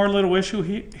you one more little issue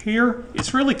here.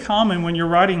 It's really common when you're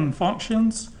writing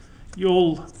functions.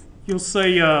 You'll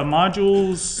say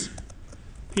modules,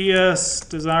 PS,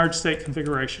 desired state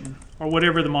configuration, or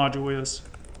whatever the module is.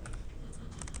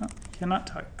 Oh, cannot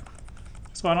type.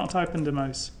 So I don't type in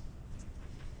demos.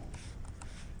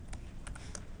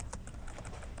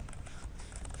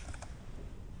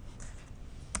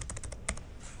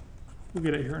 We'll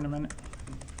get it here in a minute.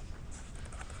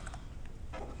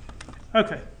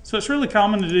 Okay, so it's really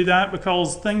common to do that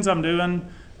because things I'm doing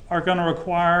are going to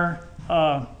require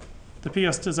the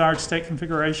PS desired state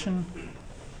configuration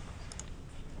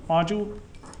module.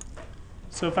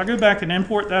 So if I go back and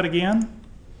import that again,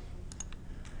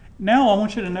 now I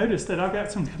want you to notice that I've got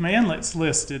some commandlets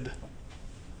listed.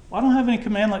 Well, I don't have any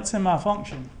commandlets in my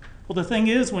function. Well, the thing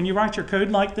is, when you write your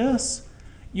code like this,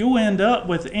 you'll end up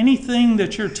with anything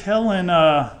that you're telling,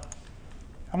 I'm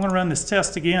going to run this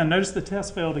test again. Notice the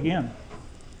test failed again.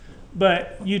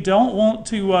 But you don't want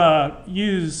to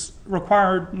use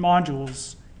required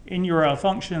modules in your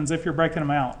functions if you're breaking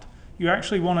them out. You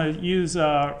actually want to use,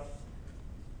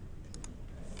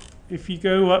 if you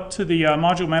go up to the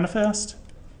module manifest,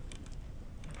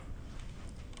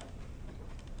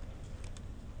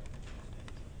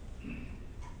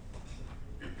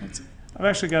 I've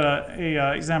actually got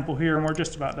a example here, and we're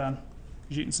just about done.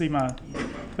 As you can see, my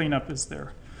cleanup is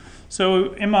there.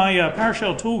 So in my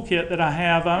PowerShell toolkit that I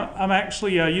have, I'm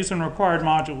actually using required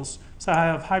modules. So I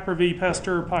have Hyper-V,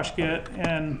 Pester, PoshGet,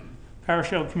 and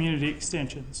PowerShell community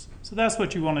extensions. So that's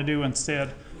what you want to do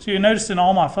instead. So you notice in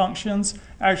all my functions,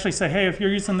 I actually say, hey, if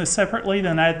you're using this separately,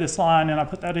 then add this line, and I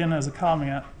put that in as a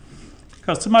comment.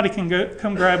 Because somebody can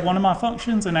come grab one of my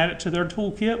functions and add it to their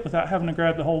toolkit without having to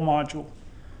grab the whole module.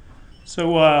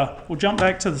 So we'll jump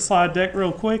back to the slide deck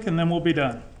real quick, and then we'll be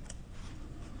done.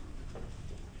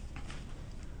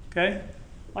 Okay,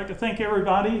 I'd like to thank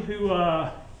everybody who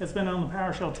has been on the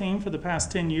PowerShell team for the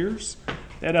past 10 years.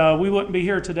 That we wouldn't be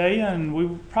here today, and we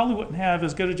probably wouldn't have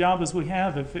as good a job as we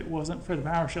have if it wasn't for the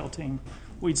PowerShell team.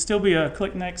 We'd still be a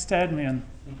Click Next admin.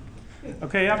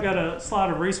 Okay, I've got a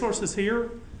slide of resources here.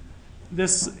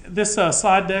 This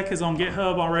slide deck is on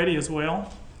GitHub already as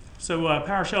well. So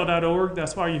PowerShell.org,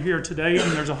 that's why you're here today,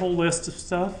 and there's a whole list of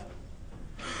stuff.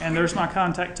 And there's my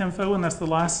contact info, and that's the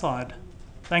last slide.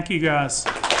 Thank you, guys.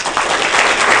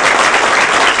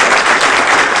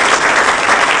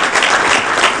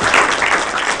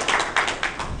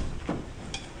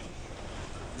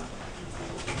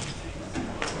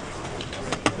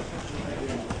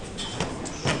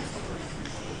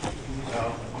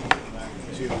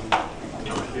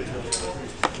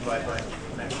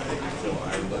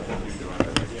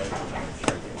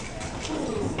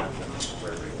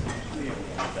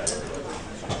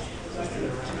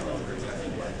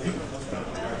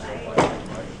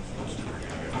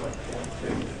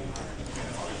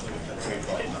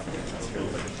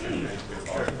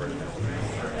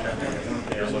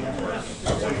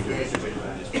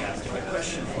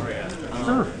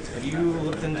 Have you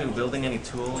looked into building any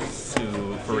tools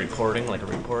for reporting, like a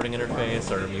reporting interface,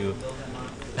 or have you?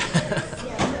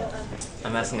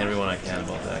 I'm asking everyone I can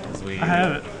about that because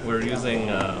we're using.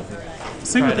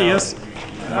 See what the yes.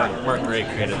 Mark Gray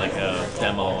created like a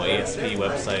demo ASP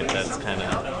website that's kind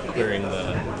of clearing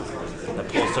the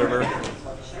pull server,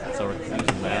 so we're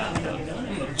using that.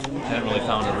 I haven't really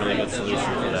found a really good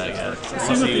solution for that yet.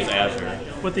 Unless you use Azure.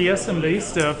 With the SMB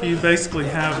stuff, you basically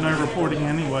have no reporting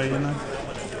anyway, you know.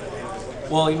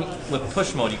 Well, with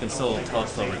push mode, you can still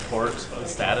report the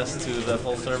status to the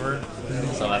full server.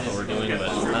 So that's what we're doing, but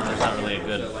there's not really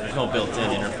there's no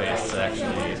built-in interface to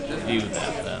actually view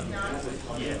that then.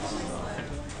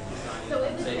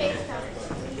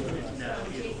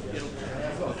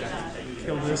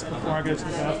 Kill this before I go to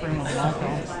the bathroom with my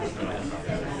phone.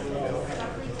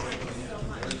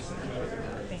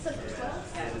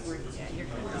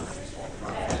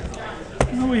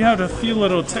 we had a few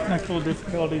little technical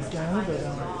difficulties there,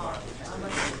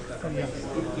 but yeah.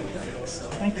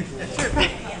 Thank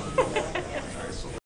you.